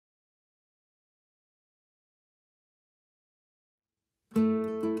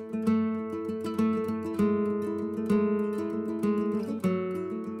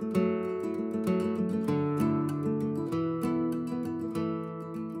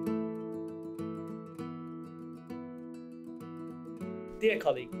Dear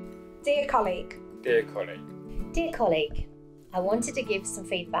colleague. Dear colleague. Dear colleague. Dear colleague, I wanted to give some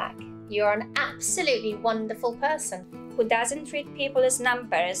feedback. You're an absolutely wonderful person. Who doesn't treat people as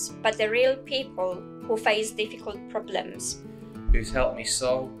numbers, but the real people who face difficult problems. Who's helped me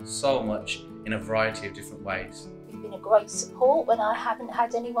so much in a variety of different ways. You've been a great support when I haven't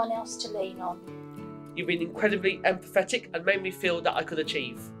had anyone else to lean on. You've been incredibly empathetic and made me feel that I could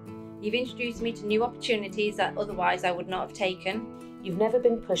achieve. You've introduced me to new opportunities that otherwise I would not have taken. You've never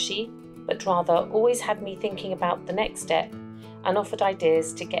been pushy, but rather always had me thinking about the next step and offered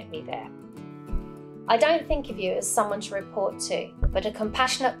ideas to get me there. I don't think of you as someone to report to, but a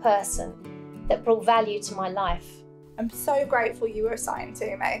compassionate person that brought value to my life. I'm so grateful you were assigned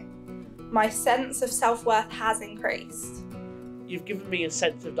to me. My sense of self-worth has increased. You've given me a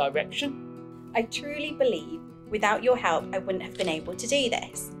sense of direction. I truly believe without your help I wouldn't have been able to do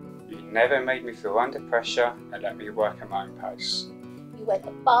this. You never made me feel under pressure and let me work at my own pace. You went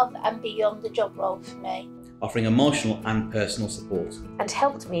above and beyond the job role for me. Offering emotional and personal support. And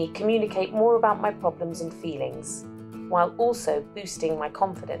helped me communicate more about my problems and feelings, while also boosting my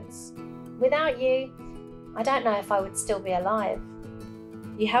confidence. Without you, I don't know if I would still be alive.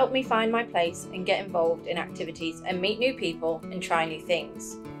 You helped me find my place and get involved in activities and meet new people and try new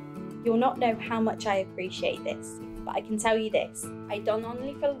things. You'll not know how much I appreciate this, but I can tell you this. I don't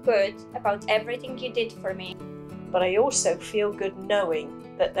only feel good about everything you did for me, but I also feel good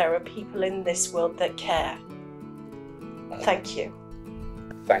knowing that there are people in this world that care. Thank you.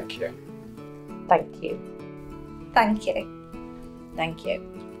 Thank you. Thank you. Thank you. Thank you.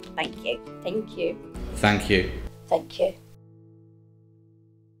 Thank you. Thank you. Thank you. Thank you.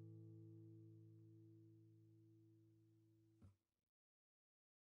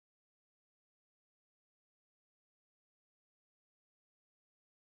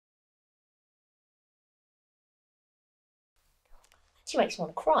 She makes me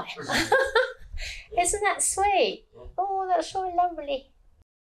want to cry. Isn't that sweet? Oh, that's so lovely.